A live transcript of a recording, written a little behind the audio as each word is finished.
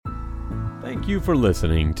Thank you for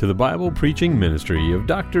listening to the Bible preaching ministry of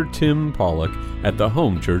Dr. Tim Pollock at the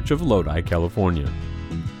Home Church of Lodi, California.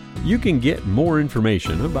 You can get more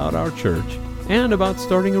information about our church and about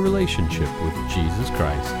starting a relationship with Jesus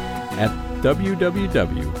Christ at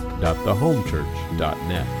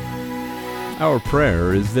www.thehomechurch.net. Our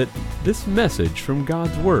prayer is that this message from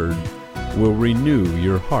God's Word will renew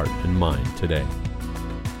your heart and mind today.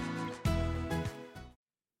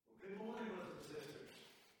 Good morning, brothers and sisters.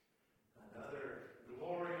 Another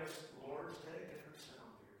glorious Lord's Day dinner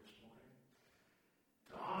sound here this morning.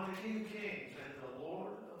 To honor the King of Kings and the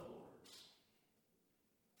Lord of Lords.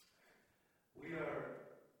 We are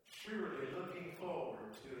surely looking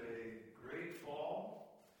forward to a great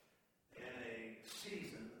fall and a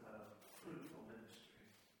season of fruitful ministry.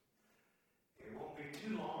 It won't be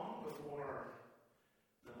too long before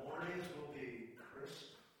the mornings will be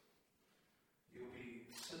crisp. You'll be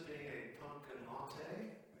sipping a pumpkin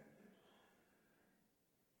latte.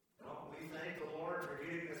 Well, we thank the Lord for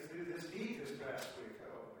getting us through this heat this past week.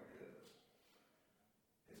 Oh my goodness.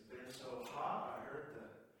 It's been so hot, I heard the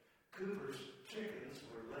Cooper's chickens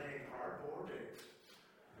were laying cardboard eggs.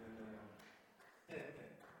 And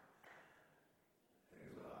it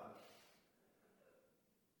was odd.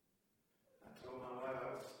 I told my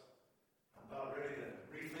wife I'm about ready to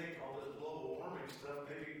rethink all this global warming stuff.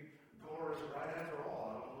 Maybe Gore is right after all. I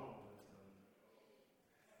don't know.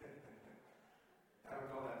 But, I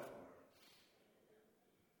haven't gone that far.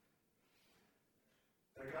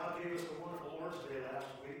 But God gave us a wonderful Lord's Day last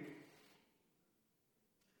week.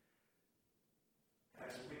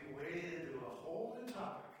 As we waded into a whole new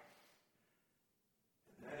topic.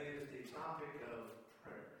 And that is the topic of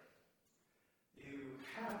prayer. You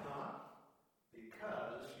have not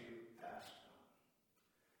because you ask not.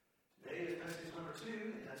 Today is message number 2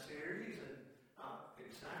 in that series, and not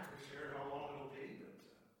exactly sure how long it'll be, but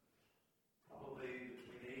probably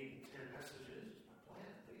between 8 and 10 messages is my plan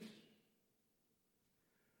at least.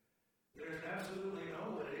 There's absolutely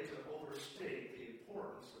no way to overstate the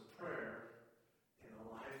importance of prayer in the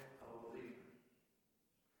life of a believer.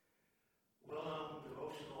 Well-known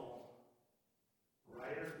devotional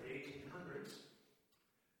writer from the 1800s,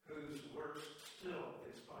 whose works still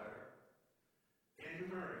inspire, Andrew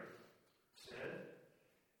Murray, said,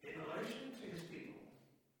 in relation to his people,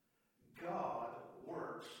 God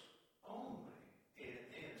works only in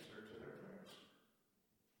answer to their prayers.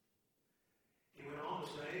 He went on to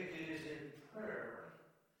say, it is in prayer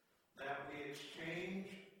that we exchange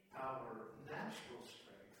our natural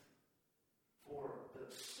strength for the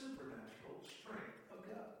supernatural strength of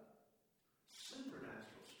God.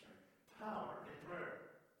 Supernatural strength, power in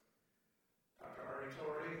prayer. Dr. Arnie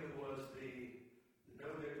Torrey, who was the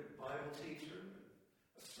noted Bible teacher,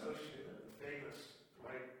 associate of the famous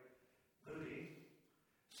Dwight Moody,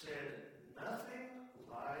 said, nothing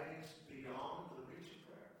lies beyond the reach of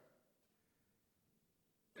prayer,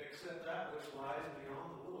 except that which lies beyond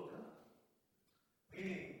the will of God.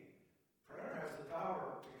 Meaning, prayer has the power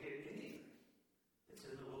to get anything. It's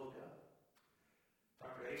in the will of God.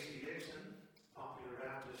 Dr. A.C. Dixon, popular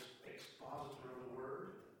Baptist expositor of the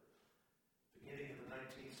Word, beginning of the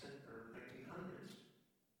 1900s,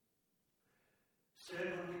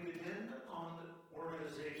 said when we depend on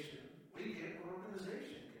organization, we get what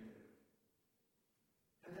organization can do.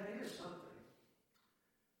 And that is something.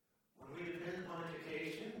 When we depend on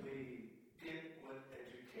education, we get what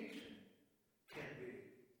education can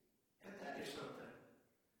be. And that is something.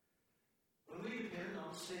 When we depend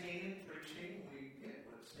on singing and preaching, we get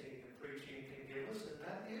what singing and preaching can give us, and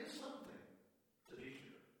that is something, to be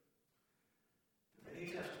sure.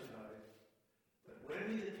 Many testify that when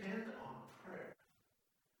we depend on prayer,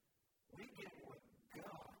 we get what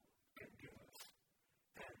God can give us,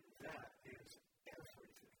 and that is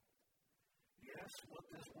everything. Yes, what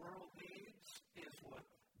this world needs is what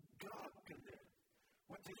God can do.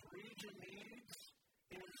 What this region needs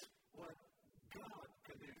is what God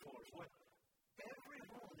can do for us. What every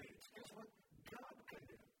home needs is what God can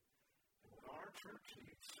do. And what our church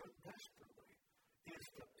needs so desperately is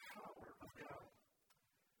the power of God.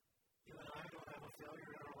 You and I don't have a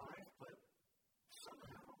failure in our life, but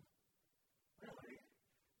somehow, really,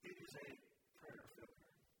 it is a prayer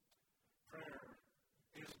failure. Prayer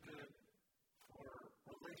is good for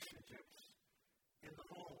relationships in the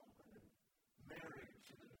home, and marriage,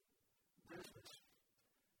 and business.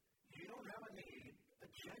 You don't have a need, a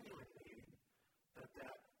genuine need,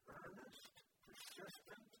 that earnest,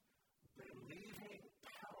 persistent, believing,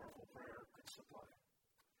 powerful prayer could supply.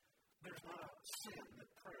 There's not a sin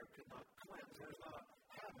that prayer could not cleanse. There's not a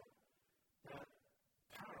habit that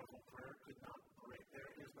powerful prayer could not break.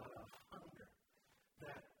 There is not a hunger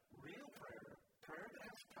that real prayer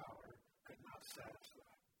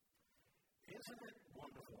satisfy. Isn't it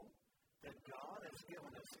wonderful that God has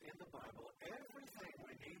given us in the Bible everything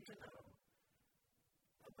we need to know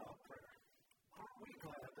about prayer? Aren't we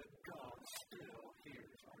glad that God still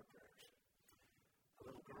hears our prayers? A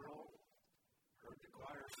little girl heard the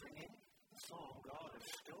choir singing the song, God is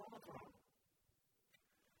still on the throne.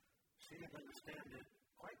 She didn't understand it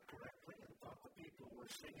quite correctly and thought the people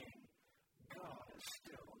were singing, God is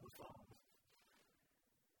still on the throne.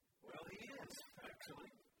 Well, he is,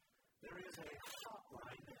 actually. There is a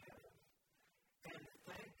hotline to heaven. And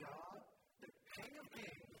thank God, the King of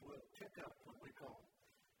Kings will pick up when we call.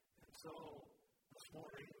 And so, this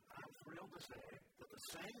morning, I'm thrilled to say that the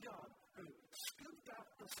same God who scooped out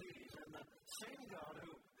the seas and the same God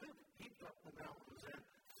who heaped up the mountains and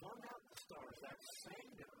flung out the stars, that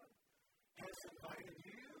same God has invited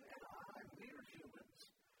you and I, mere humans,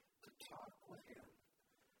 to talk with him,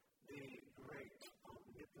 the great,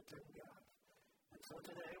 omnipotent God. And so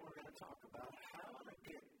today we're going to talk about how to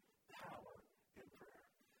get power in prayer.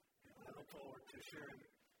 And I look forward to sharing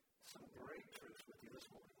some great truths with you this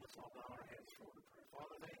morning. Let's all bow our heads for the prayer.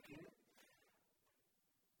 Father, thank you.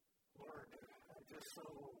 Lord, I just so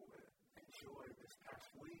enjoyed this past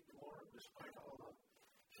week, Lord, despite all the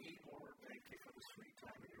heat, Lord. Thank you for the sweet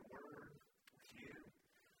time of your word with you.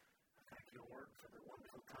 I thank you, Lord, for the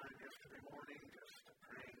wonderful time yesterday morning just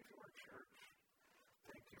praying to our church.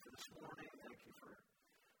 Thank you for this morning. Thank you for,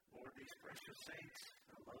 Lord, these precious saints.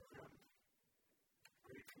 I love them.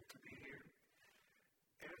 Grateful to be here.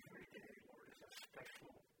 Every day, Lord, is a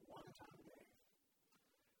special one-time day.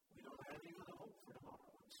 We don't have even a hope for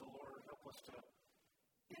tomorrow. And so, Lord, help us to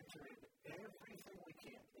enter in everything we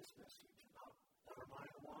can this message. Not let our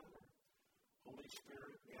mind wander. Holy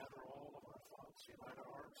Spirit, gather all of our thoughts, unite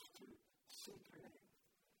our hearts to seek your name.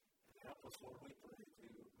 And help us, Lord, we pray, to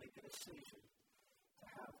make a decision to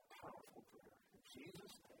have powerful prayer. In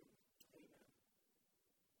Jesus' name, amen.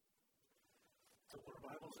 So our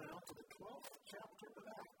Bibles now to the 12th chapter of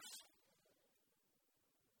Acts.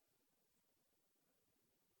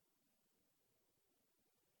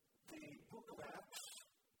 The book of Acts,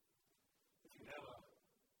 if you have a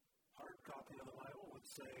hard copy of the Bible, would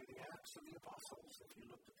say the Acts of the Apostles, if you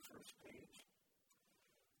look at the first page.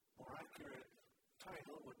 More accurate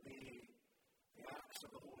title would be the Acts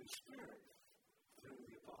of the Holy Spirit through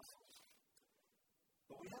the Apostles.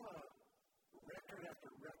 But we have a record after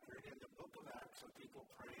record in the book of Acts of people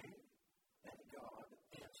praying and God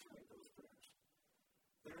answering those prayers.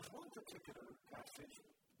 There's one particular passage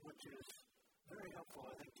which is very helpful,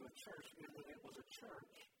 I think, to a church, in that it was a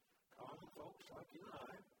church, common folks like you and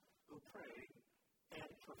I, who prayed and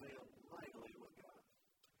prevailed mightily with God.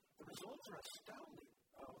 The results are astounding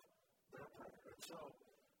of their prayer. And so,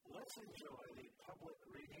 let's enjoy the public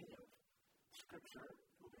reading of Scripture.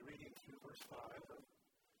 We'll be reading through verse 5 of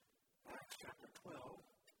Acts chapter 12.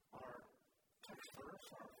 Our text verse,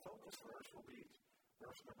 our focus verse, will be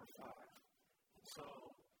verse number 5. And so,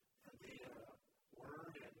 the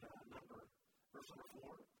word in verse number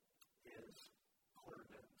 4 is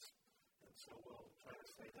ordinance. And so we'll try to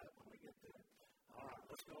say that when we get there. All right,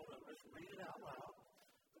 let's read it out loud.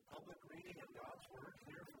 The public reading of God's word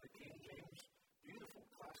here from the King James, beautiful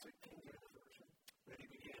classic King James version. Ready,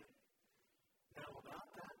 begin. Now about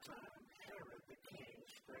that time, Herod the king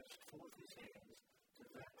stretched forth his hands to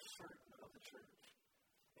vex certain of the church.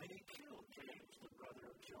 And he killed James, the brother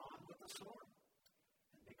of John, with a sword.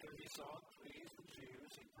 And because he saw it pleased the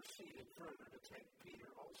Jews, he proceeded further to take Peter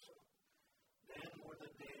also. Then were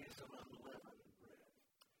the days of unleavened bread.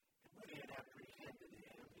 And when he had apprehended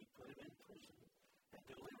him, he put him in prison and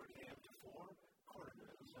delivered him to 4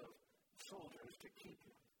 corners of soldiers to keep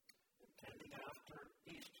him, intending after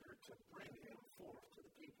Easter to bring him forth to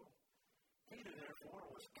the people. Peter, therefore,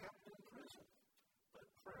 was kept in prison, but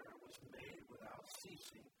prayer was made without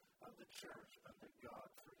ceasing of the church unto God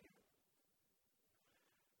for him.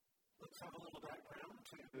 Let's have a little background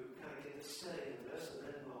to kind of get a setting of this, and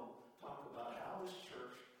then we'll talk about how this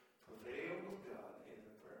church prevailed with God in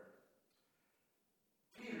the prayer.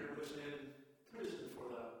 Peter was in prison for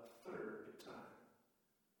the 3rd time.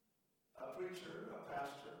 A preacher, a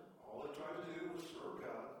pastor, all they tried to do was serve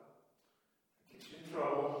God, get you in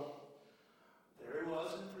trouble. There he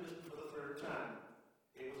was in prison for the 3rd time.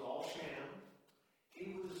 It was all sham.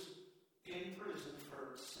 He was in prison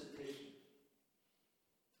for sedition,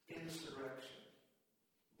 insurrection,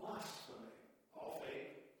 blasphemy.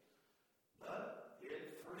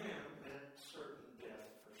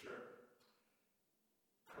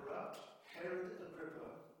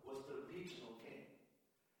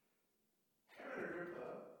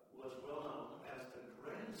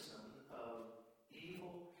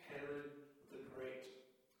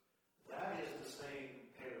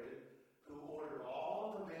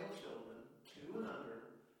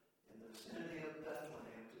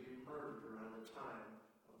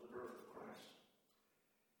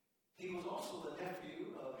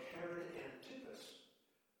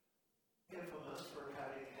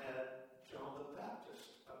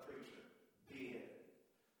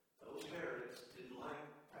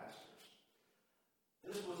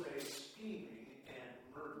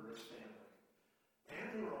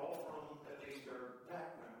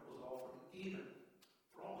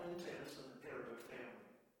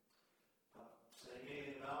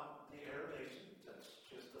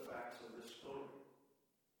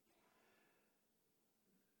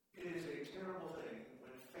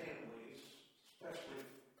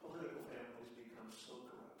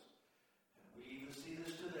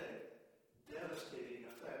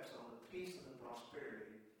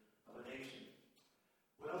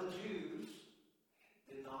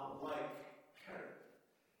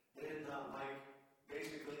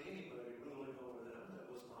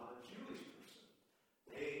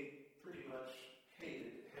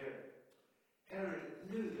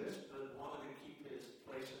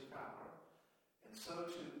 so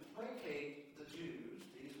to placate the Jews,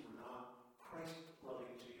 these were not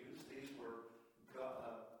Christ-loving Jews, these were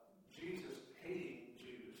Jesus-hating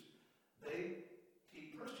Jews,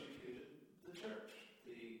 he persecuted the church,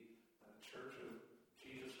 the Church of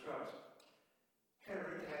Jesus Christ.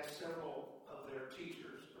 Herod had several of their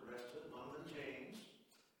teachers arrested, among them James,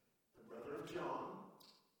 the brother of John,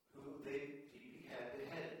 who he had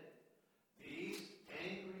beheaded. These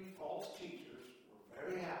angry false teachers were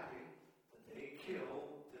very happy that they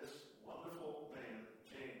killed this wonderful man,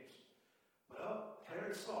 James. Well,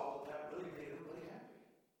 Herod saw that really made him really happy.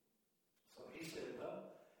 So he said, well,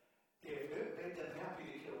 if it made them happy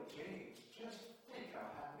to kill James, just think how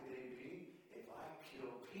happy they'd be if I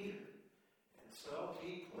killed Peter. And so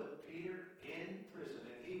he put Peter in prison,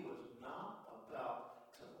 and he was not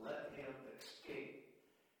about to let him escape.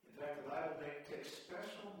 In fact, the Bible takes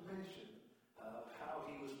special mention of how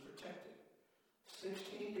he was protected.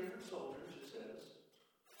 16 different soldiers, it says,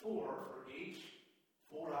 4 for each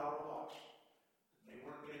 4-hour watch. They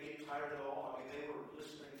weren't going to get tired at all. I mean, they were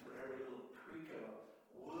listening for every little creak of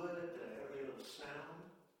wood, every little sound.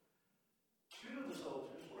 2 of the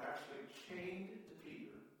soldiers were actually chained to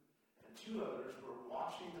Peter, and 2 others were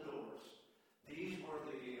watching the doors. These were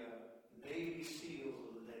the Navy SEALs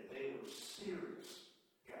of the day. They were serious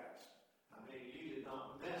guys. I mean, you did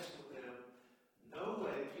not mess with them. No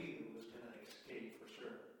way Peter was going to escape for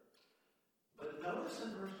sure. But notice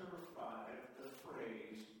in verse number 5 the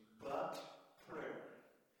phrase, but prayer.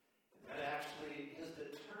 And that actually is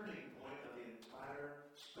the turning point of the entire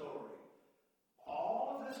story.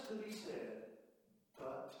 All of this could be said,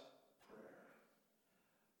 but prayer.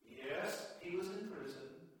 Yes, he was in prison.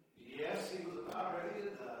 Yes, he was about ready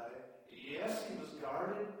to die. Yes, he was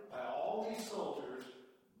guarded by all these soldiers,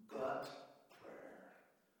 but prayer.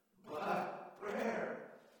 But prayer.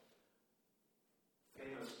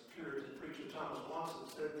 Famous Puritan preacher Thomas Watson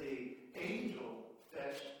said the angel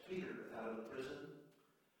fetched Peter out of the prison,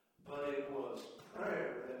 but it was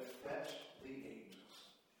prayer that fetched the angels.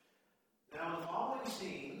 Now, in the following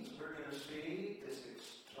scenes, we're going to see this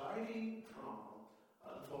exciting drama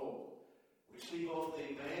unfold. We see both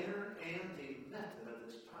the manner and the method of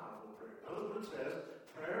this powerful prayer. Notice what it says,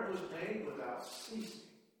 prayer was made without ceasing.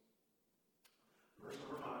 Verse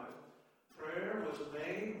number 5, prayer was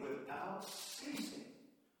made without ceasing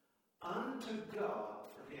unto God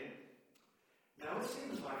for him. Now, it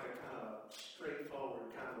seems like a kind of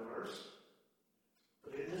straightforward kind of verse,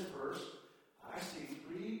 but in this verse, I see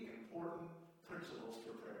 3 important principles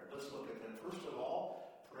for prayer. Let's look at them. First of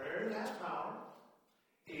all, prayer that has power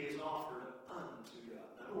is offered unto God.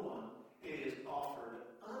 Number 1, it is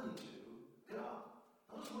offered unto God.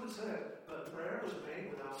 Notice what it says. But prayer was made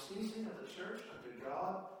without ceasing of the church unto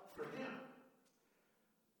God for him.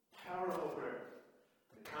 Powerful prayer.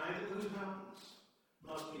 The kind that moves mountains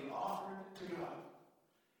must be offered to God.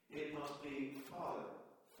 It must be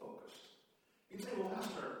Father-focused. You say, well,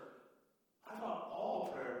 Pastor, I thought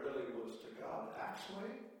all prayer really was to God.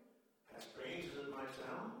 Actually, as strange as it might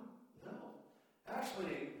sound, no.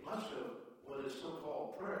 Actually, much of what is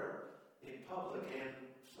so-called prayer in public and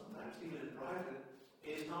sometimes even in private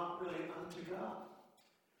is not really unto God.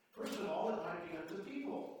 First of all, it might be unto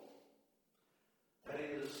people. That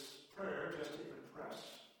is prayer just to impress.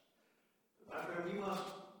 My friend, we must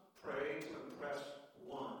pray to impress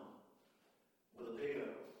one with a big O.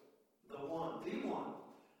 The one,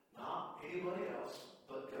 not anybody else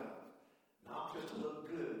but God. Not just to look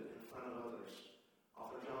good in front of others.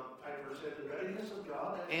 Author John Piper said, the readiness of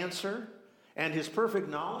God to answer and his perfect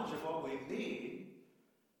knowledge of what we need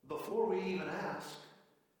before we even ask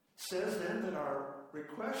says then that our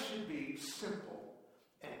request should be simple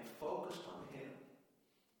and focused on him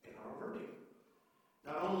in our wording.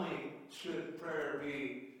 Not only should prayer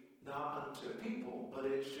be not unto people, but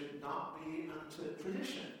it should not be unto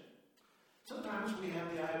tradition. Sometimes we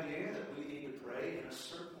have the idea that we need to pray in a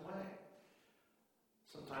certain way.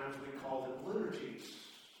 Sometimes we call them liturgies.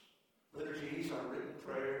 Liturgies are written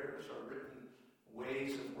prayers, are written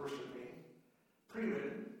ways of worshiping,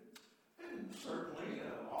 pre-written, and certainly,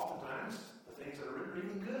 oftentimes, the things that are written are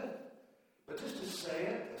even good. But just to say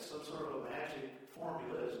it as some sort of a magic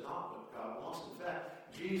formula is not what God wants. In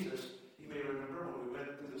fact, Jesus, you may remember when we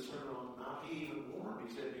went through the Sermon on the Mount, he even warned,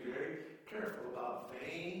 he said, be very careful about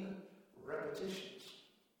vain repetitions.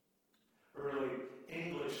 Early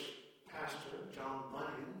English pastor John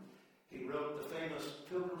Bunyan, he wrote the famous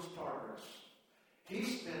Pilgrim's Progress. He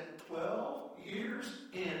spent 12 years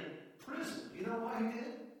in prison. You know why he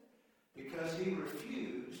did? Because he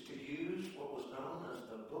refused to use what was known as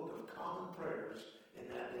the Book of Common Prayers in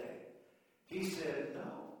that day. He said,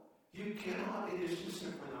 no, you cannot. It is just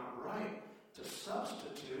simply not right to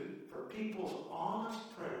substitute for people's honest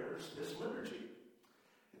prayers this liturgy.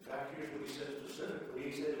 In fact, here's what he said specifically.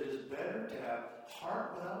 He said it is better to have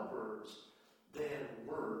heart without words than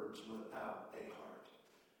words without a heart.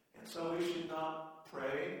 And so we should not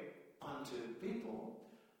pray unto people.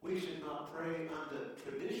 We should not pray unto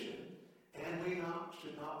tradition. And we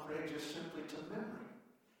should not pray just simply to memory,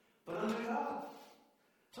 but unto God.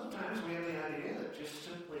 Sometimes we have the idea that just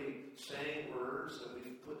simply saying words that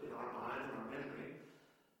we've put in our mind and our memory,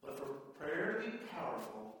 but for prayer to be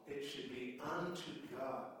powerful, it should be unto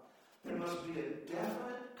God. There must be a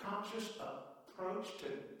definite, conscious approach to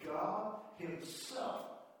God Himself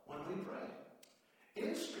when we pray.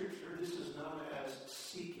 In Scripture, this is known as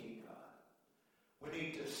seeking God. We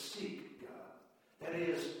need to seek God. That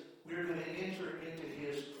is, we're going to enter into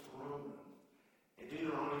His throne room. In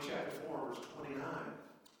Deuteronomy chapter 4, verse 29,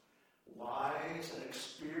 wise and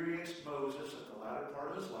experienced Moses at the latter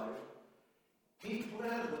part of his life, he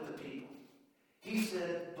pled with the people. He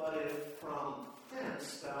said, but if from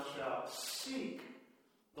thence thou shalt seek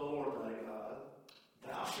the Lord thy God,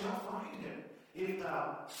 thou shalt find Him, if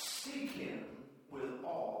thou seek Him with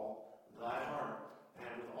all thy heart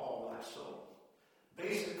and with all thy soul.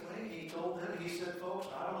 Basically, he told them, he said, folks,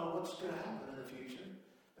 I don't know what's going to happen in the future,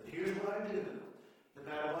 but here's what I do.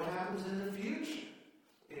 No matter what happens in the future,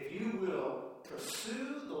 if you will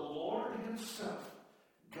pursue the Lord Himself,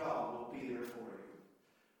 God will be there for you.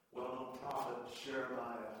 Well-known prophet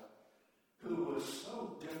Jeremiah, who was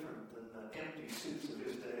so different than the empty suits of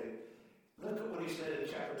his day, look at what he said in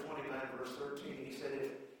chapter 29, verse 13. He said,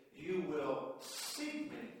 if you will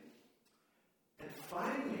seek me and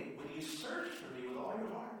find me when you search for me with all your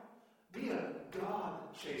heart, be a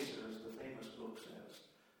God chaser, as the famous book says.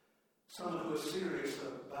 Someone who is serious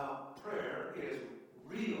about prayer is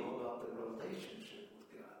real about the relationship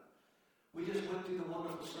with God. We just went through the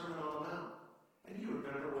wonderful Sermon on the Mount. And you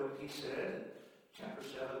remember what he said in chapter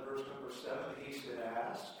 7, verse number 7. He said,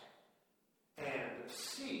 ask and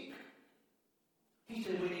seek. He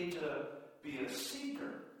said we need to be a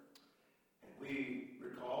seeker. And we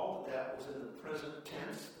recall that was in the present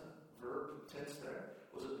tense. The verb tense there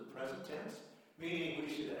was in the present tense. Meaning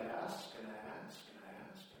we should ask and ask and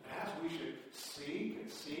ask and ask. We should seek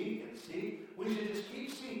and seek and seek. We should just keep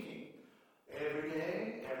seeking. Every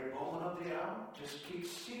day, every moment of the hour, just keep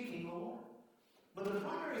seeking the Lord. But the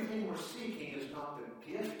primary thing we're seeking is not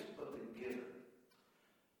the gift, but the giver.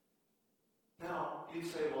 Now, you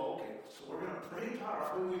say, well, okay, so we're going to pray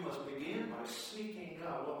powerfully. We must begin by seeking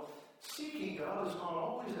God. Well, seeking God is not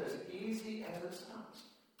always as easy as it sounds.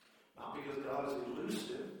 Not because God is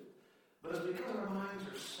elusive, but it's because our minds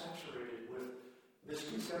are saturated with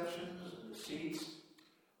misconceptions and deceits,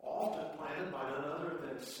 often planted by none other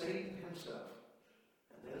than Satan himself.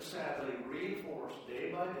 And then sadly reinforced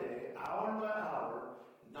day by day, hour by hour,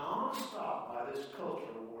 non-stop by this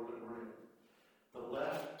cultural war that we're in. The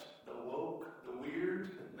left, the woke, the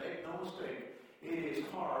weird, and make no mistake, it is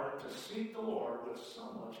hard to seek the Lord with so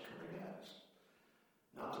much coming at us.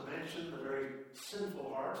 Not to mention the very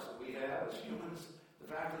sinful hearts that we have as humans. The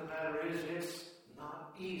fact of the matter is, it's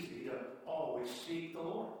not easy to always seek the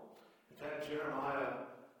Lord. In fact, Jeremiah,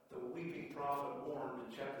 the weeping prophet, warned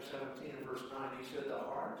in chapter 17 and verse 9, he said, the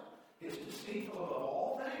heart is deceitful above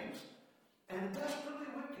all things and desperately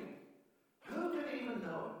wicked. Who can even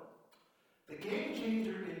know it? The game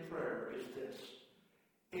changer in prayer is this,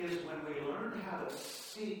 is when we learn how to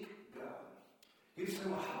seek God. You say,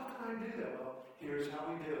 well, how can I do that? Well, here's how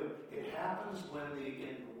we do it. It happens when the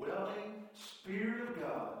indwelling Spirit of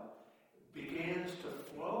God begins to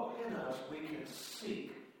flow in us. We can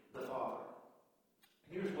seek the Father.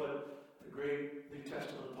 Here's what the great New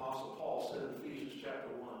Testament apostle Paul said in Ephesians chapter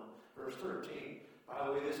 1, verse 13. By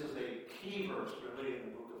the way, this is a key verse really in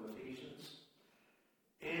the book of Ephesians.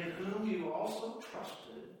 In whom you also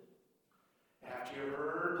trusted, after you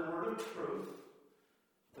heard the word of truth,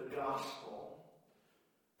 the gospel.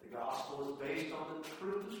 The gospel is based on the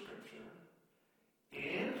truth of Scripture.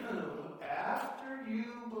 In whom, after you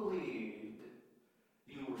believed,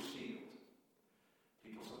 you were sealed.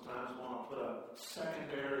 People sometimes want to put a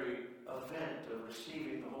secondary event of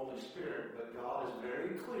receiving the Holy Spirit, but God is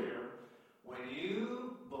very clear. When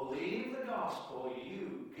you believe the gospel,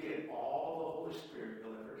 you get all the Holy Spirit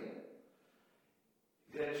you'll ever get.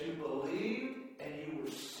 That you believed and you were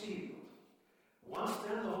sealed. Once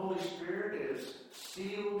then the Holy Spirit is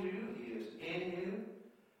sealed you, He is in you,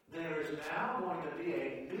 there is now going to be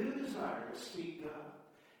a new desire to seek God.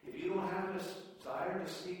 If you don't have this desire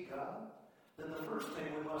to seek God, then the first thing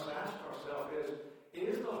we must ask ourselves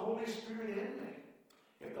is the Holy Spirit in me?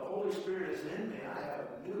 If the Holy Spirit is in me, I have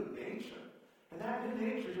a new nature. And that new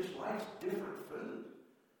nature just likes different food.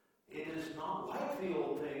 It is not like the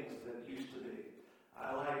old things that used to be.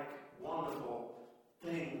 I like wonderful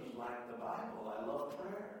things like the Bible. I love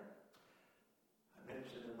prayer. I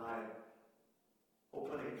mentioned in my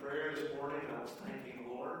opening prayer this morning, I was thanking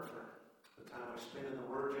the Lord for the time I spent in the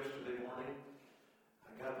Word yesterday morning.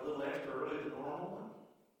 I got a little extra early than normal, and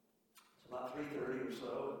it's about 3:30 or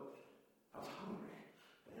so, and I was hungry.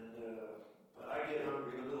 But I get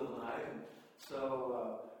hungry in the middle of the night, and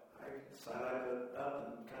so I decided I'd get up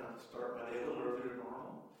and kind of start my day a little earlier than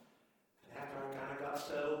normal. And after I kind of got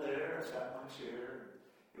settled there, I sat in my chair.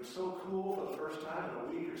 It was so cool for the first time in a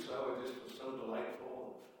week or so. It just was so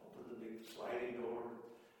delightful. Opened the big sliding door.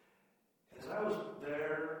 As I was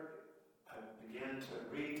there, I began to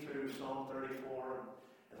read through Psalm 34.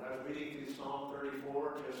 As I was reading through Psalm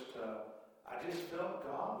 34, I just felt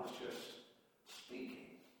God was just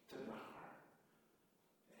speaking to my heart.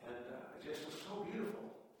 And it just was so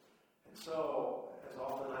beautiful. And so, as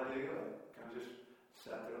often I do, I kind of just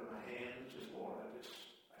sat there with my hands, just, Lord, I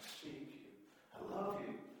seek you. I love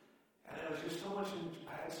you. And it was just so much,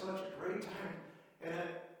 I had such a great time. And then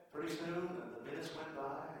pretty soon, the minutes went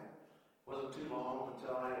by. It wasn't too long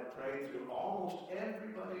until I had prayed through almost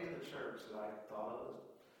everybody in the church that I thought of.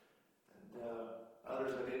 And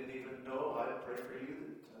others I didn't even know. I'd pray for you.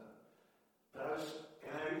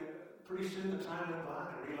 Pretty soon the time went by,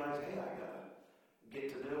 and I realized, hey, I got to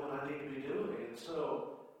get to do what I need to be doing. And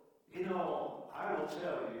so, I will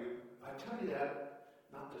tell you, I tell you that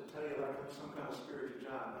not to tell you like I'm some kind of spiritual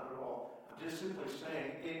giant, not at all. I'm just simply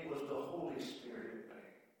saying it was the Holy Spirit in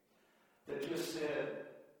me that just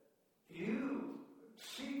said, you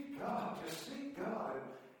seek God, just seek God. And,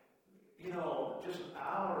 just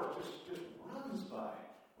hours just runs by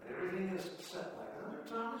when everything is set like that.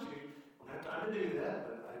 There are times you don't have time to do that,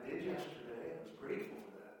 but I did yesterday. I was grateful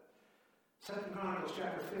for that. 2 Chronicles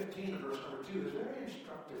chapter 15 and verse number 2 is very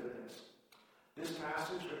instructive in this. This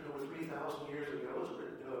passage, written over 3,000 years ago, was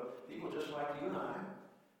written to people just like you and I.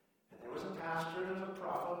 And there was a pastor and a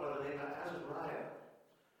prophet by the name of Azariah.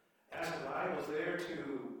 Azariah was there to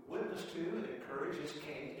witness to and encourage his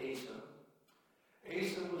king Asa.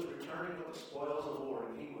 Asa was returning with the spoils of war,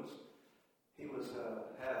 and he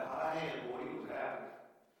had a high hand, boy, he was happy.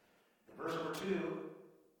 In verse number 2,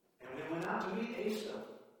 and we went out to meet Asa,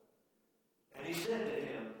 and he said to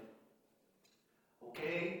him,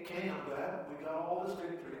 okay, King, I'm glad we got all this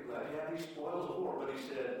victory. I'm glad you have these spoils of war. But he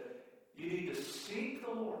said, you need to seek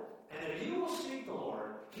the Lord. And if you will seek the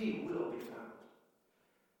Lord, he will be found.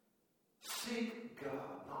 Seek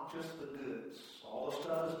God, not just the goods. All the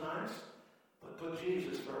stuff is nice, but put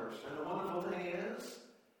Jesus first. And the wonderful thing is,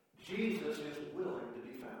 Jesus is willing to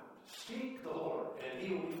be found. Seek the Lord, and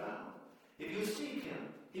he will be found. If you seek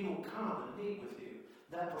him, he will come and meet with you.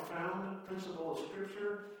 That profound principle of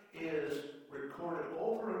Scripture is recorded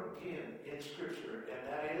over again in Scripture, and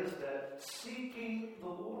that is that seeking the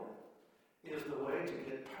Lord is the way to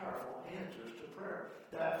get powerful answers to prayer.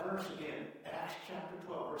 That verse again, Acts chapter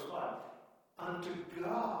 12, verse 5. Unto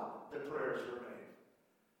God the prayers are made.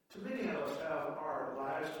 Too many of us have our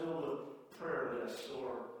lives filled with prayer lists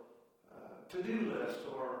or to-do lists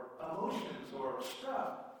or emotions or stuff.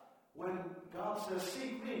 When God says,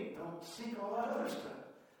 seek me, don't seek all that other stuff.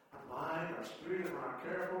 Our mind, our spirit, if we're not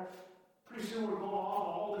careful, pretty soon we're going off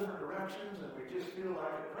in all different directions and we just feel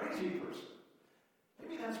like a crazy person.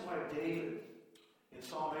 Maybe that's why David in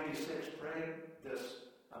Psalm 86 prayed this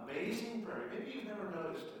amazing prayer. Maybe you've never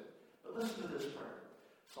noticed it, but listen to this prayer.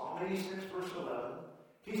 Psalm 86 verse 11.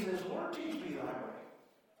 He says, Lord, teach me thy way.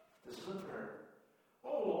 This is a prayer.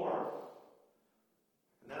 Oh, Lord.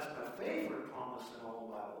 And that's my favorite promise in all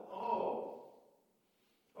the Bible.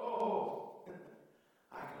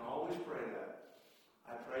 I can always pray that.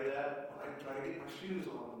 I pray that when I try to get my shoes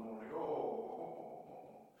on in the morning.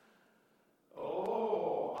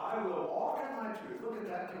 I will walk in my truth. Look at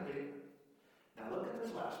that commitment. Now look at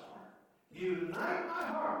this last part. Unite my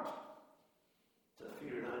heart to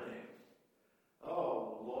fear thy name.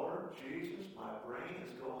 Oh, Lord Jesus, my brain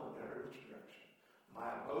is going in every direction. My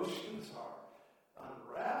emotions are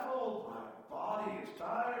unraveled. My body is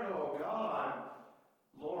tired. Oh, God,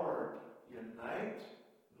 Lord, unite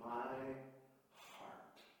my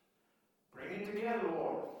heart. Bring it together,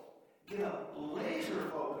 Lord. Get a laser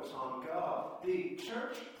focus on God. The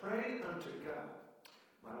church prayed unto God.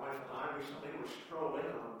 My wife and I recently were strolling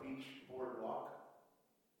on a beach boardwalk.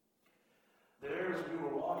 There, as we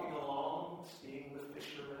were walking along, seeing the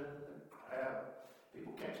fishermen and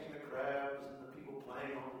people catching the crabs and the people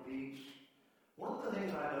playing on the beach, one of the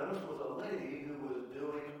things I noticed was a lady who was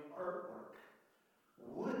doing artwork.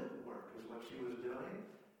 Woodwork is what she was doing.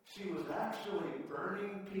 She was actually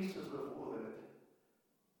burning pieces of wood,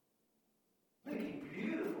 making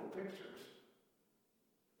beautiful pictures.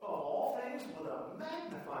 Of all things, with a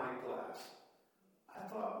magnifying glass. I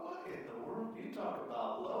thought, what in the world? You talk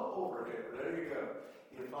about low overhead. There you go.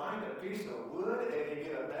 You find a piece of wood and you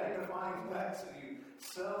get a magnifying glass and you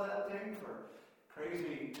sell that thing for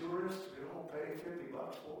crazy tourists who don't pay $50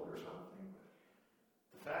 for it or something.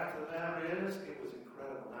 But the fact of the matter is, it was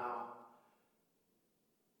incredible. Now,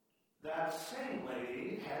 that same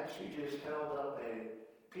lady, had she just held up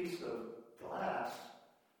a piece of glass,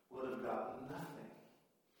 would have gotten nothing.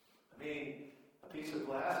 I mean, a piece of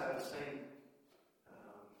glass had the same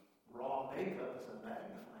raw makeup as a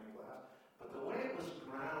magnifying glass, but the way it was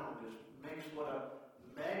ground makes what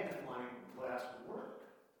a magnifying glass work.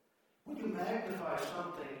 When you magnify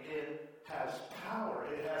something, it has power.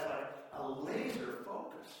 It has like a laser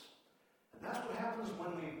focus. And that's what happens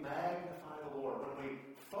when we magnify the Lord. When we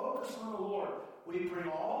focus on the Lord, we bring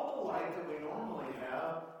all the light that we normally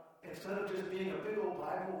have. Instead of just being a big old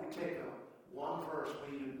Bible, we take one verse.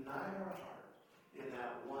 We unite our heart in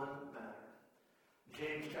that one matter.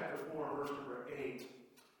 James chapter 4, verse number 8.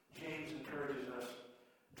 James encourages us,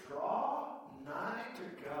 draw nigh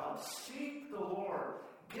to God. Seek the Lord.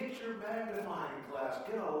 Get your magnifying glass.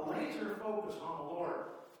 Get a laser focus on the Lord,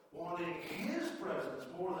 wanting His presence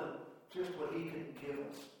more than just what He can give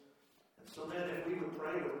us. And so then if we would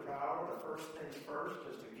pray with power, the first things first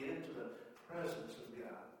is to get into the presence of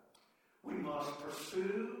God. We must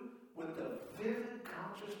pursue with the vivid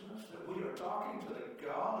consciousness that we are talking to the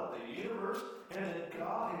God of the universe and that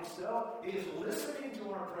God Himself is listening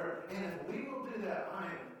to our prayer. And if we will do that, I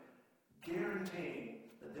am guaranteeing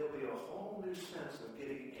that there'll be a whole new sense of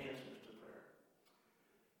getting answers to prayer.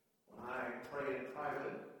 When I pray in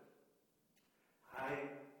private, I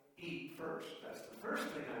eat first. That's the first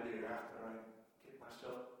thing I do after I get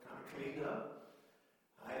myself kind of cleaned up.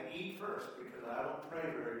 I eat first because I don't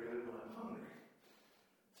pray very good when I'm hungry.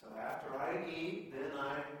 So after I eat, then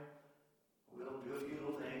I will do a few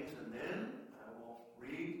little things, and then I will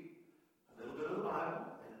read a little bit of the Bible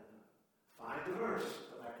and find a verse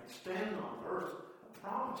that I can stand on, a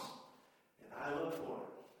promise, and I look for it.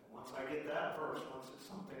 And once I get that verse, once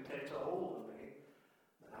something takes a hold of me,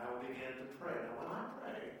 then I will begin to pray. Now when I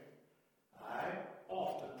pray, I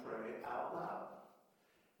often pray out loud.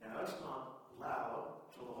 Now it's not loud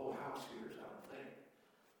so the whole house hears, I don't think.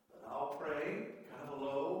 But I'll pray kind of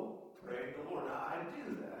low, praying to the Lord. Now I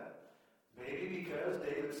do that maybe because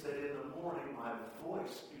David said in the morning, my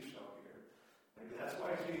voice you shall hear. Maybe that's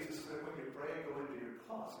why Jesus said when you pray, go into your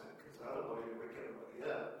closet, because otherwise you wake everybody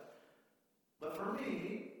up. But for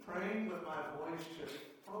me, praying with my voice just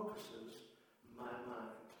focuses my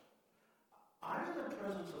mind. I'm in the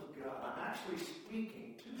presence of God. I'm actually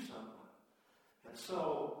speaking to someone. And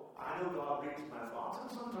so I know God reads my thoughts,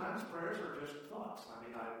 and sometimes prayers are just thoughts. I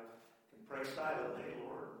mean, I can pray silently,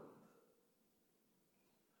 Lord.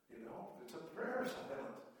 You know, it's a prayer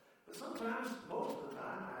silent. But sometimes, most of the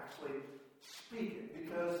time, I actually speak it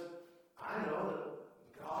because I know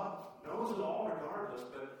that God knows it all regardless,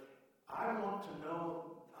 but I want to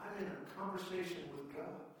know I'm in a conversation with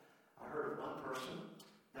God. I heard of one person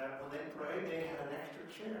that when they prayed, they had an extra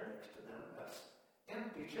chair next to them. That's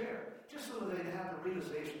empty chair, just so that they'd have the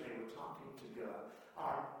realization they were talking to God.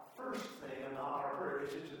 Our first thing about our prayer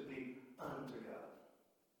is it should be unto God.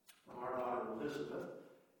 Our daughter Elizabeth,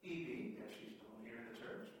 Evie, as she's known here in the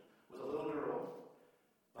church, was a little girl.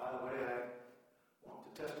 By the way, I want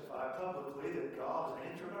to testify publicly that God has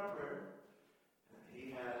answered our prayer. And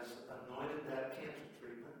He has anointed that cancer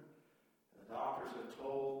treatment. And the doctors have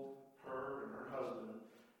told her and her husband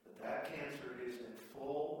that that cancer is in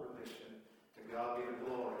full remission. To God be the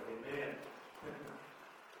glory. Amen.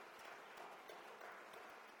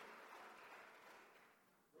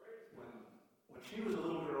 When she was a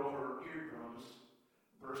little girl, her eardrums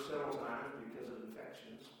burst several times because of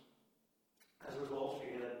infections. As a result,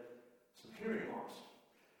 she had some hearing loss.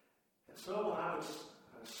 And so when I would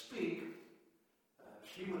speak,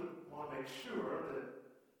 she would want to make sure that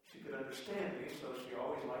she could understand me, so she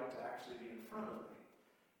always liked to actually be in front of me.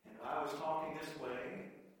 And I was talking this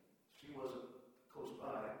way, she wasn't close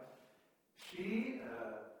by. She,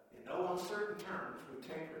 in no uncertain terms, would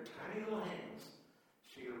take her tiny little hands,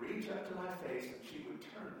 she would reach up to my face, and she would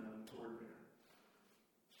turn them toward me.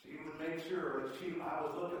 She would make sure that I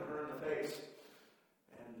was looking her in the face.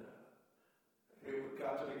 And it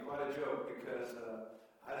got to be quite a joke because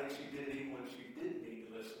I think she did it even when she didn't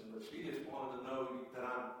need to listen, but she just wanted to know that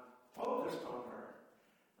I'm focused on her.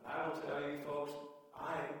 And I will tell you, folks,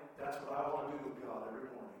 that's what I want to do with God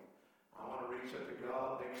every morning. I want to reach up to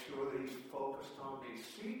God, make sure that He's focused on me. me.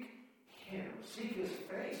 Seek Him. Seek His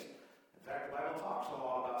face. In fact, the Bible talks a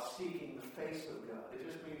lot about seeking the face of God. It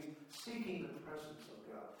just means seeking the presence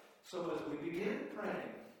of God. So as we begin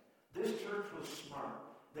praying, this church was smart.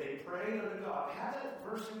 They prayed unto God. Had that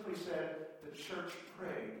verse simply said, the church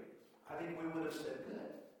prayed, I think we would have said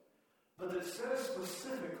good. But it says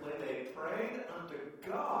specifically, they prayed unto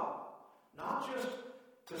God. Not just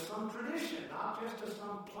to some tradition, not just to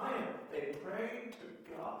some plan. They prayed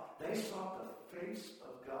to God. They sought the face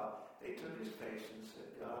of God. They took His face and said,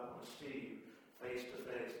 God, I want to see you face to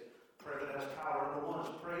face. Prayer that has power. Number one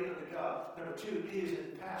is pray unto God. Number two is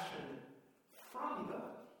impassioned from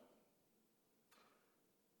God.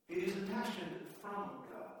 It is impassioned from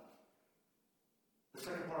God. The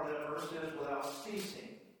second part of that verse says, without ceasing,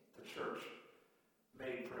 the church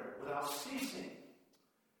made prayer. Without ceasing.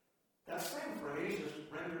 That same phrase is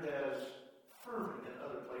rendered as fervent in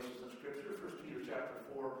other places in Scripture. 1 Peter chapter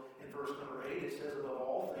 4 in verse number 8, it says, above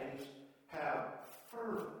all things, have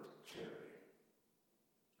fervent charity.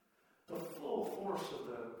 The full force of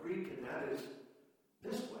the Greek in that is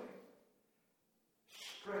this way.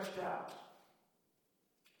 Stretched out.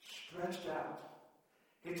 Stretched out.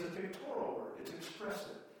 It's a pictorial word. It's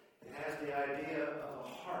expressive. It has the idea of a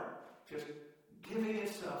heart just giving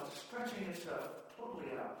itself, stretching itself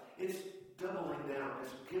totally out. It's doubling down.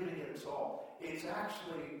 It's giving it its all. It's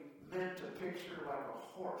actually meant to picture like a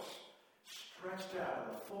horse stretched out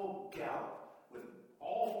in a full gallop with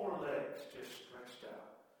all four legs just stretched out.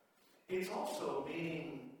 It's also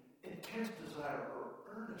meaning intense desire or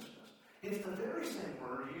earnestness. It's the very same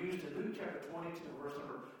word used in Luke chapter 22, verse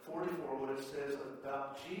number 44, when it says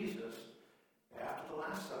about Jesus after the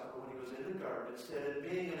Last Supper, when He was in the garden. It said,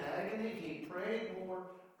 being in agony, He prayed more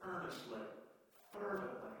earnestly,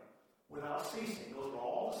 fervently, without ceasing. Those are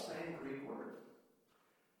all the same Greek word.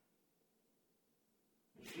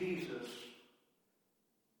 Jesus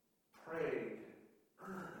prayed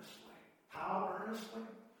earnestly. How earnestly?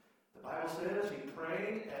 The Bible says He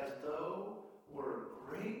prayed as though were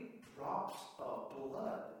great drops of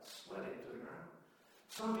blood sweating to the ground.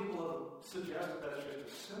 Some people have suggested that's just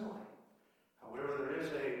a simile. However, there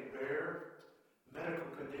is a rare medical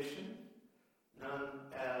condition known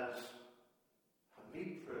as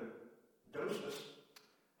hemitridosis.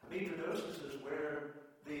 Hemitridosis is where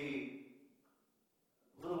the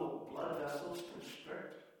little blood vessels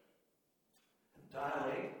constrict and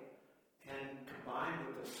dilate, and combined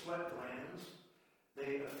with the sweat glands,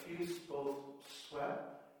 they effuse both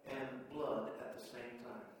sweat and blood at the same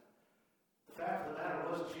time. The fact of the matter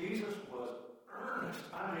was, Jesus was earnest.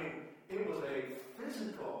 I mean, it was a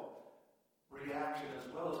physical reaction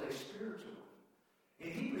as well as a spiritual one.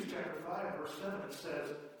 In Hebrews chapter 5, verse 7, it says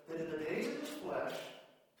that in the days of His flesh,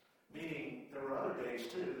 meaning there were other days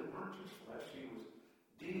too that weren't just flesh, He was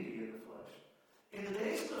deity in the flesh. In the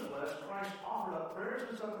days of the flesh, Christ offered up prayers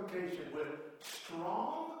and supplication with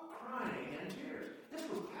strong crying and tears. This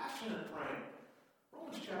was passionate praying.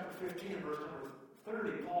 Romans chapter 15, verse number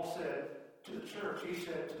 30, Paul said to the church, he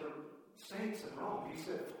said to the saints in Rome, he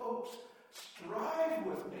said, folks, strive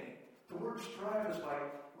with me. The word strive is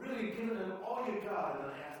like really giving it all you got in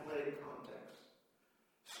an athletic context.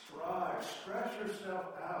 Strive, stretch yourself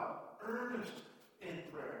out, earnest in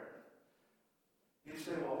prayer. You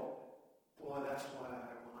say, well, boy, that's why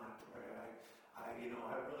when I pray, I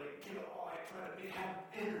really give it all. I try to have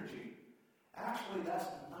energy. Actually, that's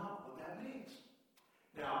not what that means.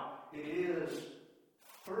 Now, it is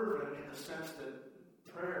fervent in the sense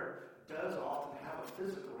that prayer does often have a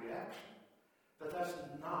physical reaction. But that's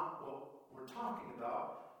not what we're talking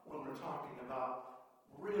about when we're talking about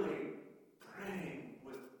really praying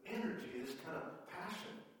with energy, this kind of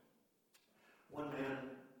passion. One man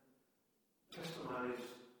testifies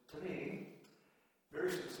to me,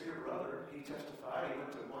 very sincere brother. He testified, he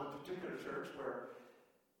went to one particular church where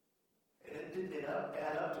it didn't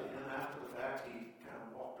add up to him after the fact. He kind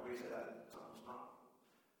of walked away and said, something's not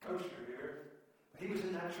kosher here. But he was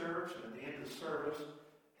in that church, and at the end of the service,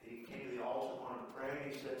 he came to the altar, wanted to pray,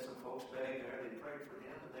 and he said some folks begged there, they prayed for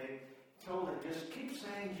him, and they told him, just keep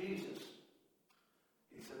saying Jesus.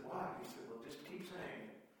 He said, why? He said, well, just keep saying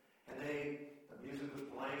it. And the music was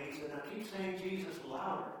playing. He said, now keep saying Jesus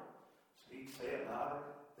louder. So he'd say it louder.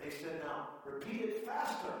 They said, now repeat it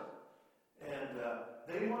faster. And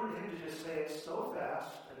they wanted him to just say it so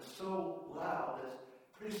fast and so loud that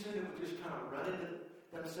pretty soon it would just kind of run into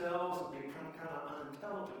themselves and become kind of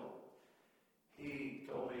unintelligible. He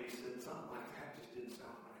told me, he said, something like that just didn't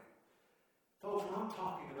sound right. Folks, we're not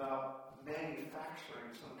talking about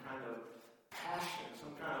manufacturing some kind of passion,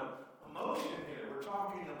 some kind of emotion here. We're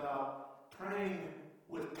talking about praying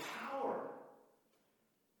with power.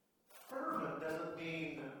 Fervent doesn't mean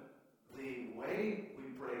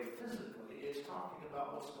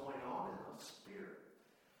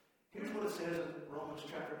Here's what it says in Romans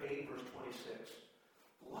chapter 8, verse 26.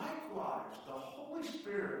 Likewise, the Holy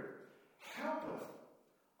Spirit helpeth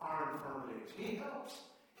our infirmities. He helps.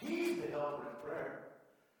 He's the helper in prayer.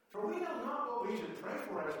 For we know not what we should pray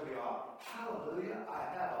for as we ought. Hallelujah,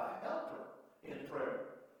 I have a helper in prayer.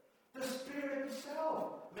 The Spirit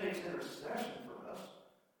himself makes intercession for us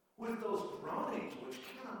with those groanings which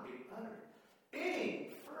cannot be uttered.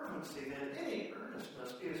 Any fervency and any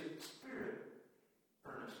earnestness is Spirit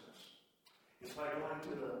earnestness. It's like going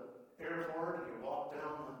to the airport and you walk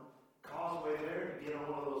down the causeway there, you get on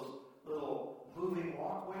one of those little moving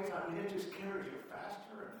walkways. I mean, it just carries you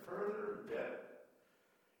faster and further and better.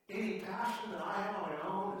 Any passion that I have on my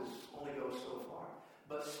own only goes so far.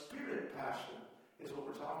 But Spirit passion is what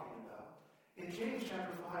we're talking about. In James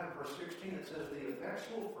chapter 5, verse 16, it says, the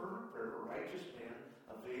effectual fervent prayer of a righteous man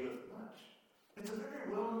availeth much. It's a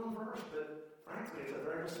very well-known verse, but frankly, it's a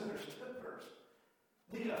very misunderstood verse.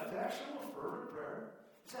 The effectual fervent prayer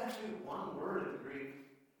is actually one word in the Greek.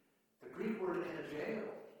 The Greek word energeo.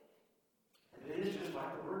 And it is just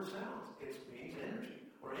like the word sounds. It means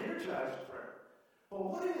energy or energized prayer.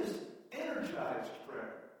 Well, what is energized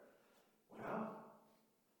prayer? Well,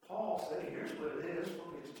 Paul said, here's what it is,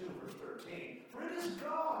 Philippians 2, verse 13. For it is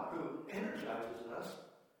God who energizes us.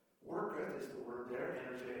 Worketh is the word there,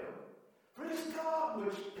 energeo. For it is God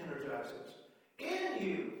which energizes in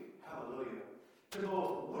you, hallelujah, to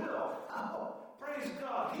both will, praise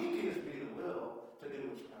God, he gives me the will to do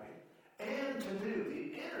what's right, and to do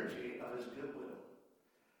the energy of his good will.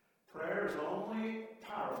 Prayer is only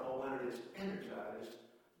powerful when it is energized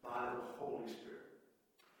by the Holy Spirit.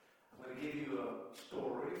 I'm going to give you a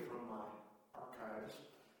story from my archives.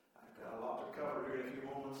 I've got a lot to cover here in a few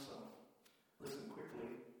moments, so listen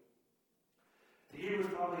quickly. The year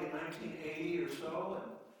was probably in 1980 or so,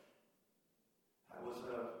 and I was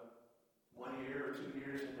 1 year or 2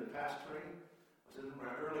 years into pastoring. I was in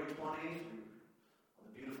my early 20s. We were on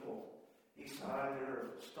the beautiful east side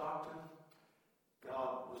there of Stockton.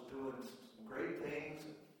 God was doing some great things.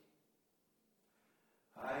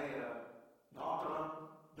 I knocked on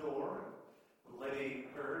a door, and a lady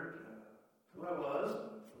heard who I was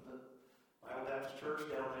from the Bible Baptist church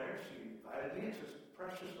down there. She invited me. It's just a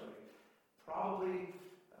precious lady. Probably,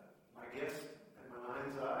 my guess in my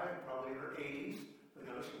mind's eye, probably in her 80s. Who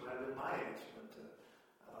knows, she might have been my age, but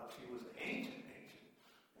I thought she was ancient.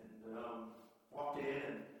 And walked in,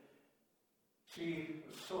 and she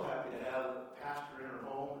was so happy to have a pastor in her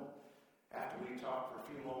home. After we talked for a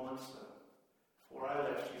few moments, before I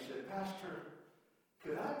left, she said, Pastor,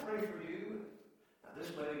 could I pray for you? Now,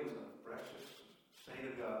 this lady was a precious saint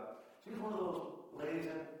of God. She was one of those ladies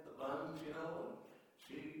in the buns, you know,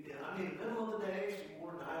 and in the middle of the day, she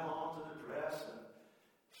wore nylons and a dress, and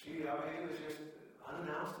it was just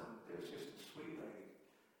unannounced, and it was just a sweet lady.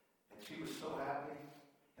 And she was so happy,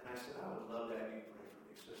 and I said, I would love to have you pray for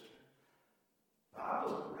me, sister. I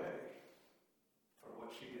wasn't ready for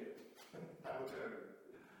what she did. I will tell you.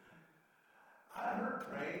 I heard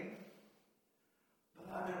praying,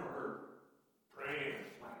 but I never heard praying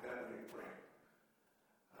like that lady praying.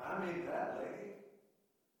 I mean, that lady,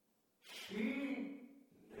 she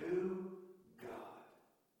knew God.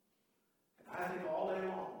 And I think all day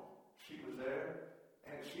long, she was there,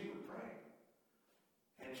 and she would pray.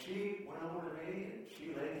 And she went over to me, and she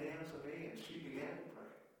laid hands on me, and she began to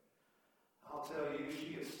pray. I'll tell you,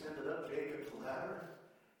 she ascended up Jacob's ladder.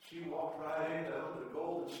 She walked right into the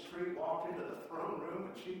golden street, walked into the throne room,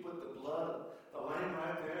 and she put the blood of the lamb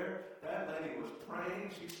right there. That lady was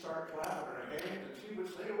praying. She'd start clapping her hands, and she would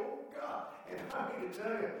say, oh, God. And I need to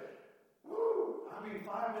tell you,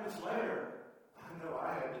 5 minutes later, I know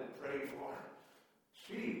I had to pray for her.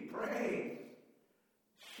 She prayed.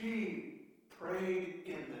 She prayed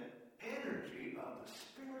in the energy of the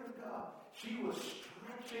Spirit of God. She was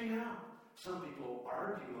stretching out. Some people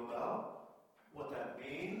argue about what that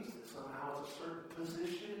means, that somehow it's a certain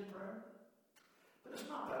position in prayer. But it's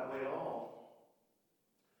not that way at all.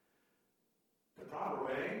 The proper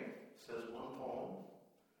way, says one poem,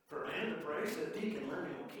 for a man to pray, said Deacon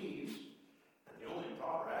Lemuel Keys, and the only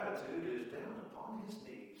proper attitude is down upon his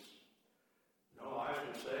knees. No, I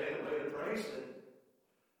should say, the way to pray, said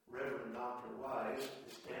Reverend Dr. Wise,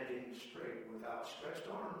 is standing straight with outstretched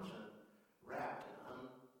arms and rapt and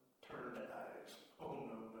unturned eyes. Oh,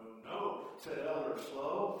 no, said Elder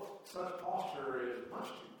Slow. Such posture is much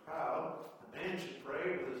too proud. A man should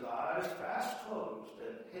pray with his eyes fast closed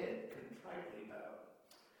and head contritely bowed.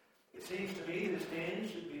 It seems to me that his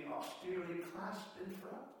hands should be austerely clasped in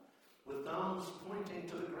front, with thumbs pointing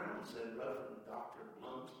to the ground, said Reverend Dr.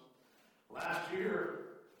 Blunt. Last year,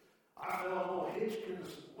 I fell in old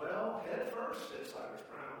Hitchkins' well head first, said Cyrus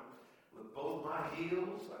Brown. with both my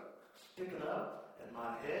heels sticking up and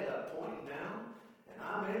my head pointing down. And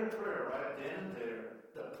I made a prayer right then and there.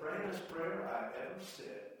 The prayingest prayer I ever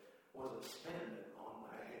said was standing on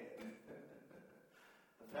my head.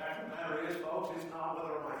 The fact of the matter is, folks, it's not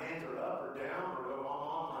whether my hands are up or down or I'm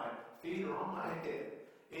on my feet or on my head.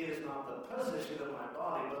 It is not the position of my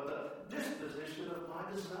body, but the disposition of my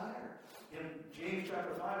desire. In James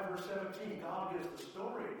chapter 5, verse 17, God gives the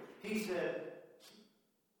story. He said,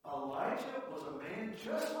 Elijah was a man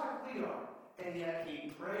just like we are, and yet he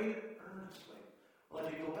prayed earnestly. Well,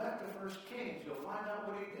 if you go back to 1 Kings, you'll find out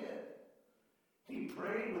what he did. He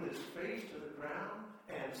prayed with his face to the ground,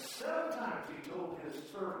 and 7 times he told his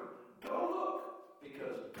servant, go look,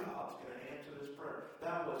 because God's going to answer this prayer.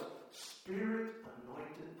 That was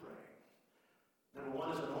Spirit-anointed praying. Number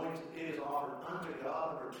 1 is anointed, it is offered unto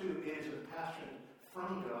God. Number 2, it is impassioned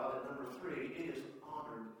from God. And number 3, it is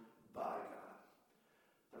honored by God.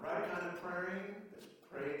 The right kind of praying is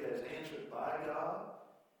prayed that is answered by God.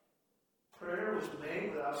 Prayer was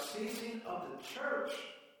made without ceasing of the church.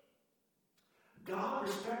 God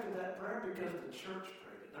respected that prayer because the church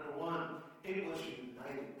prayed it. Number 1, it was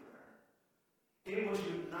united prayer. It was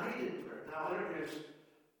united prayer. Now there is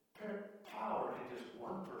power in just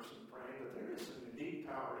one person praying, but there is some unique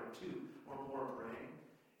power in 2 or more praying.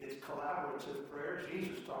 It's collaborative prayer.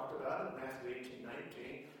 Jesus talked about it in Matthew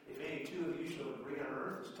 18:19. If any 2 of you shall agree on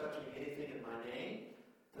earth as touching anything in my name,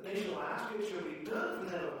 that they shall ask, it shall be done for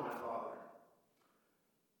them of my Father.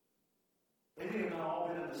 They may have not all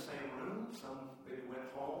been in the same room. Some maybe went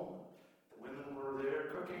home. The women were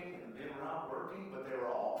there cooking and the men were out working, but they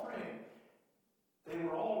were all praying. They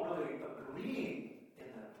were all really agreeing in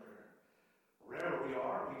that prayer. Wherever we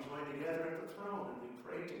are, we join together at the throne and we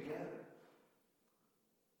pray together.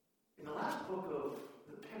 In the last book of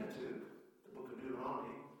the Pentateuch, the book of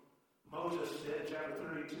Deuteronomy, Moses said, chapter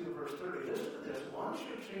 32, verse 30, listen to this, 1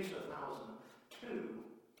 shall chase 1,000, 2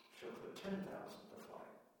 shall put 10,000 to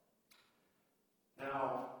flight.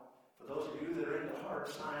 Now, for those of you that are into hard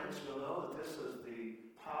science, you'll know that this is the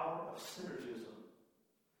power of synergism.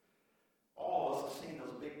 All of us have seen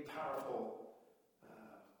those big, powerful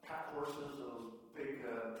pack horses, those big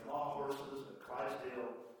draw horses, the Clydesdale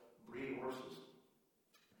breed horses.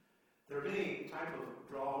 There are many type of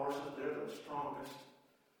draw horses. They're the strongest.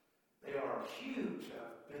 They are huge.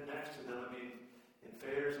 I've been next to them, in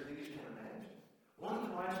fairs, and you just can't imagine.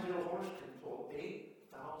 One Clydesdale horse can pull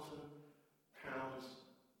 8,000 pounds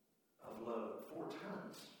of load, 4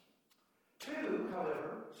 tons. 2,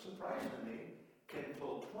 however, surprisingly, can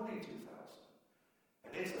pull 22,000.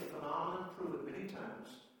 And it's a phenomenon proven many times.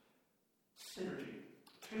 Synergy.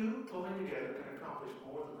 2 pulling together can accomplish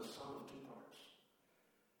more than the sum of 2 parts.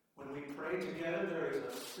 When we pray together, there is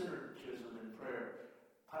a synergism in prayer.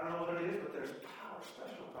 I don't know what it is, but there's power,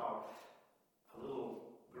 special power. A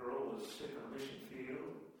little girl was sick on a mission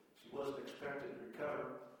field. She wasn't expected to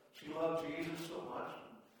recover. She loved Jesus so much,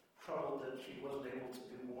 troubled that she wasn't able to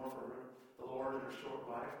do more for the Lord in her short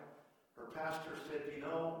life. Her pastor said,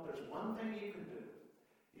 there's one thing you can do.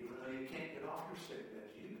 Even though you can't get off your sick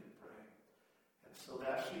bed, you can pray. And so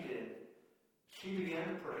that she did. She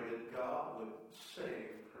began to pray that God would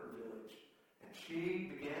save her village. And she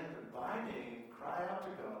began to, by name, cry out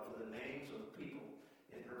to God for the names of people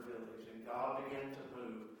in her village. And God began to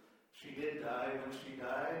move. She did die. When she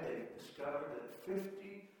died, they discovered that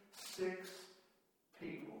 56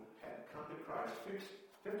 people had come to Christ.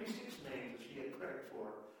 56 names that she had prayed for,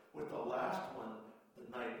 with the last one the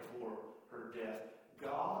night before her death.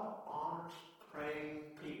 God honors praying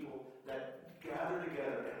people that gather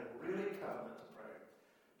together and really covenant to pray.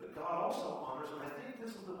 But God also honors, and I think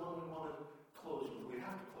this is the one we want to close with. We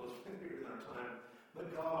have to close here in our time. But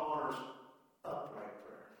God honors upright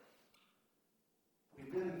prayer.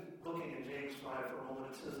 We've been looking at James 5 for a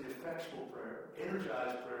moment. It says the effectual prayer,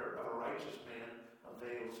 energized prayer of a righteous man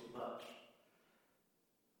avails much.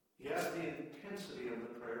 Yes, the intensity of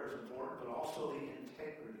the prayer is important, but also the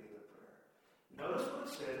integrity of the prayer. Notice what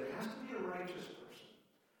it says. It has to be a righteous person.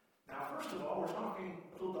 Now, first of all, we're talking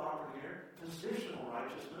a little doctrine here. Positional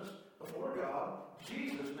righteousness. Before God,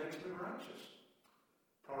 Jesus makes me righteous.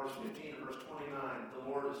 Proverbs 15, verse 29. The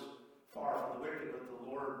Lord is far from the wicked,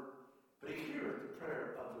 but he heareth the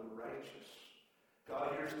prayer of the righteous.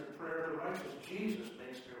 God hears the prayer of the righteous. Jesus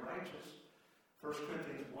makes me righteous. 1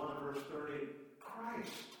 Corinthians 1, verse 30.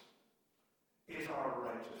 Christ is our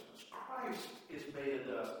righteousness. Christ is made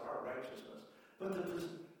unto us our righteousness. But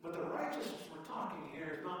the righteousness we're talking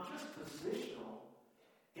here is not just positional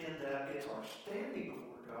in that it's our standing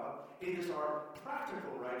before God. It is our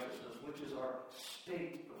practical righteousness, which is our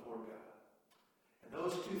state before God. And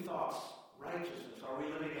those two thoughts, righteousness, are we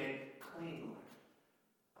living a clean life.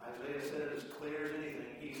 Isaiah said it as clear as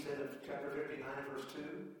anything. He said in chapter 59, verse 2,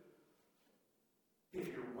 if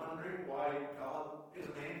you're wondering why God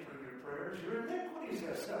isn't answering your prayers, your iniquities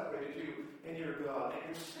have separated you and your God, and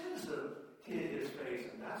your sins have hid his face,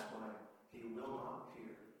 and that's why he will not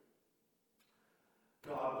hear.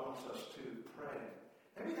 God wants us to pray.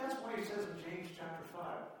 Maybe that's why he says in James chapter 5,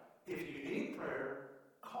 if you need prayer,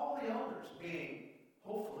 call the elders, meaning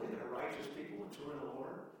hopefully they're righteous people mature in the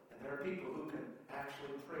Lord, and they're people who can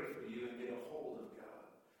actually pray for you and get a hold of God.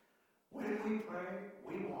 When we pray,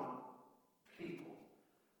 we want people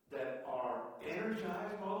that are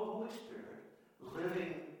energized by the Holy Spirit,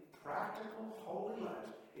 living practical, holy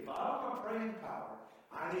lives. If I want to pray in power,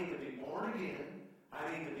 I need to be born again. I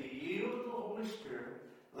need to be yielded to the Holy Spirit,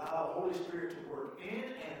 allow the Holy Spirit to work in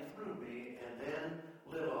and through me, and then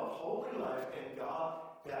live a holy life. And God,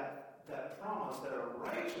 that promise that a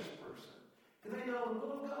righteous person, because they know the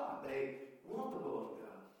will of God, they want the will of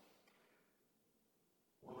God.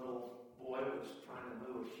 One little boy was trying to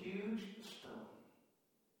move a huge stone.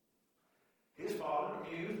 His father,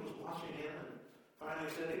 amused, was watching him and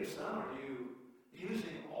finally said, hey, son, are you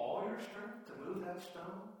using all your strength to move that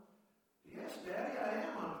stone? Yes, Daddy, I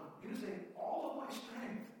am. I'm using all of my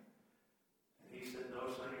strength. And he said, no,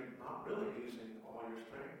 son, you're not really using all your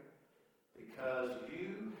strength because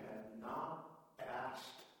you have not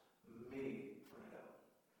asked me for help.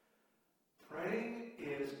 Praying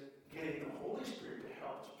is getting the Holy Spirit to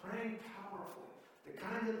help us. Praying powerfully, the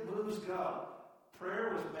kind that moves God. Prayer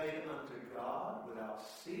was made unto God without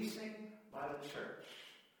ceasing by the church.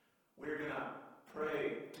 We're going to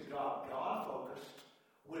pray to God, God-focused,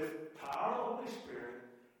 with power of the Holy Spirit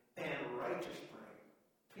and righteous praying.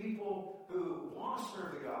 People who want to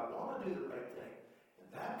serve the God, want to do the right thing. And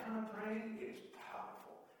that kind of praying is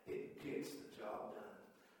powerful. It gets the job done.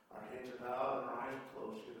 Our heads are bowed and our eyes are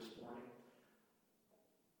closed here this morning.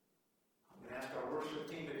 I'm going to ask our worship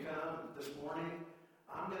team to come this morning.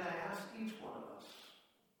 I'm going to ask each one of us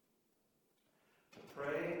to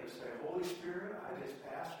pray and to say, Holy Spirit, I just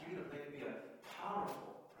ask you to make me a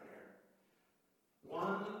powerful prayer.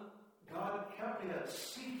 One, God, help me to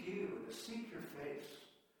seek you and to seek your face.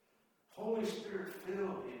 Holy Spirit,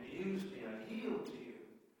 fill me and use me. I yield to you.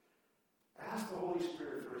 Ask the Holy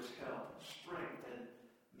Spirit for his help and strength, and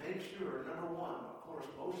make sure, number one, of course,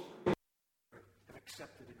 mostly, have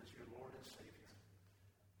accepted him as your Lord and Savior.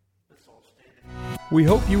 Let's all stand. We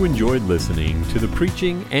hope you enjoyed listening to the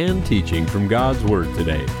preaching and teaching from God's Word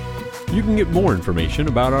today. You can get more information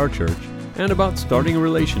about our church and about starting a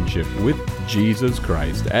relationship with Jesus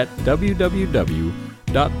Christ at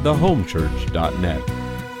www.thehomechurch.net.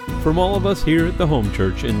 From all of us here at the Home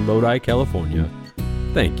Church in Lodi, California,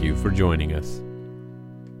 thank you for joining us.